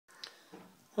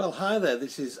Well, hi there,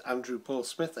 this is Andrew Paul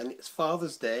Smith, and it's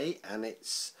Father's Day, and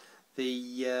it's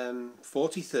the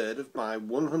 43rd of my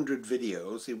 100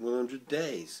 videos in 100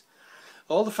 days.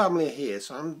 All the family are here,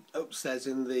 so I'm upstairs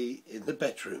in the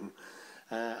bedroom,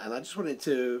 and I just wanted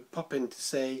to pop in to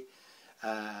say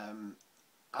I'm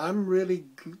really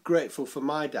grateful for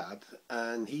my dad,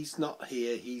 and he's not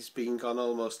here. He's been gone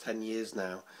almost 10 years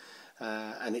now,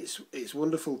 and it's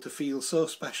wonderful to feel so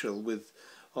special with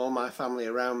all my family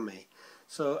around me.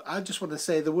 So I just want to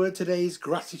say the word today is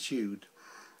gratitude.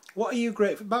 What are you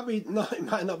grateful? It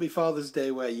might not be Father's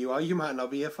Day where you are. You might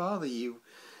not be a father. You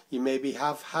maybe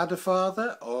have had a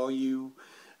father, or you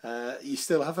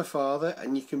still have a father,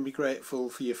 and you can be grateful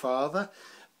for your father.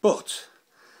 But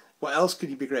what else could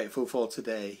you be grateful for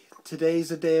today? Today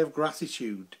is a day of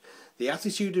gratitude. The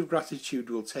attitude of gratitude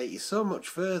will take you so much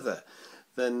further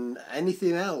than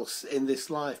anything else in this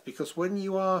life, because when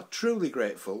you are truly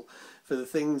grateful for the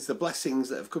things, the blessings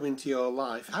that have come into your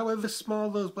life, however small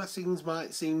those blessings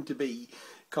might seem to be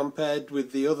compared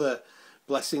with the other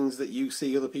blessings that you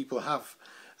see other people have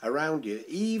around you,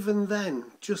 even then,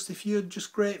 just if you're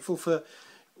just grateful for,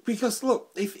 because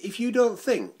look, if you don't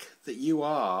think that you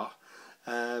are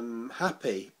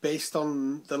happy based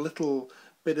on the little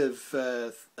bit of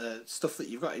stuff that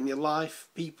you've got in your life,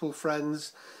 people,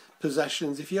 friends,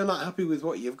 possessions, if you're not happy with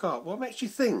what you've got, what makes you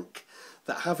think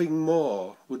that having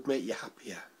more would make you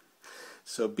happier?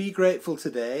 So be grateful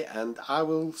today, and I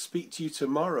will speak to you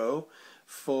tomorrow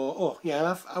for, oh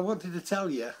yeah, I wanted to tell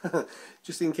you,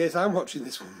 just in case I'm watching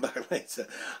this one back later,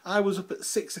 I was up at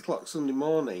 6 o'clock Sunday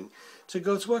morning to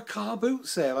go to a car boot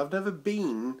sale. I've never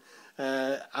been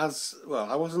as well.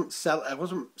 I wasn't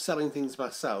selling things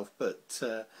myself, but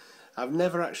I've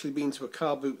never actually been to a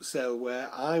car boot sale where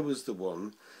I was the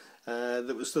one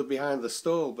that was stood behind the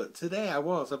stall, but today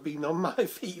I've been on my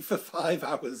feet for 5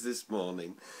 hours this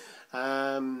morning,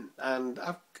 and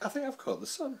I think I've caught the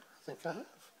sun. I think I have.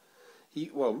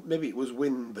 Well, maybe it was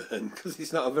windburn, because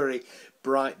it's not a very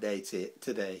bright day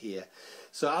today here.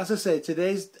 So as I say,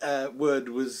 today's word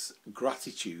was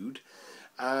gratitude,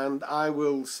 and I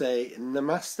will say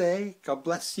namaste, God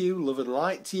bless you, love and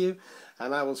light to you,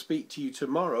 and I will speak to you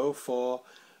tomorrow for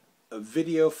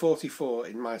video 44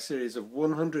 in my series of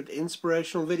 100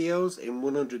 inspirational videos in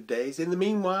 100 days. In the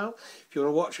meanwhile, if you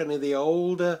want to watch any of the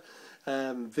older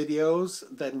videos,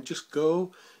 then just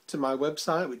go to my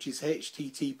website, which is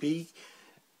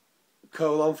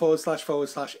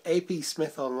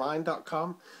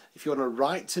http://apsmithonline.com. if you want to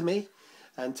write to me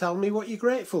and tell me what you're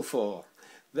grateful for,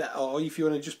 or if you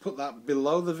want to just put that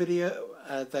below the video,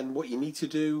 then what you need to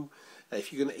do,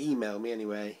 if you're going to email me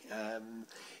anyway,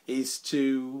 is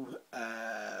to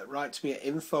write to me at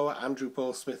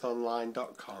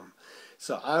info@andrewpaulsmithonline.com.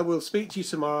 So I will speak to you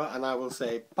tomorrow, and I will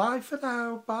say bye for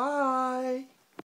now. Bye.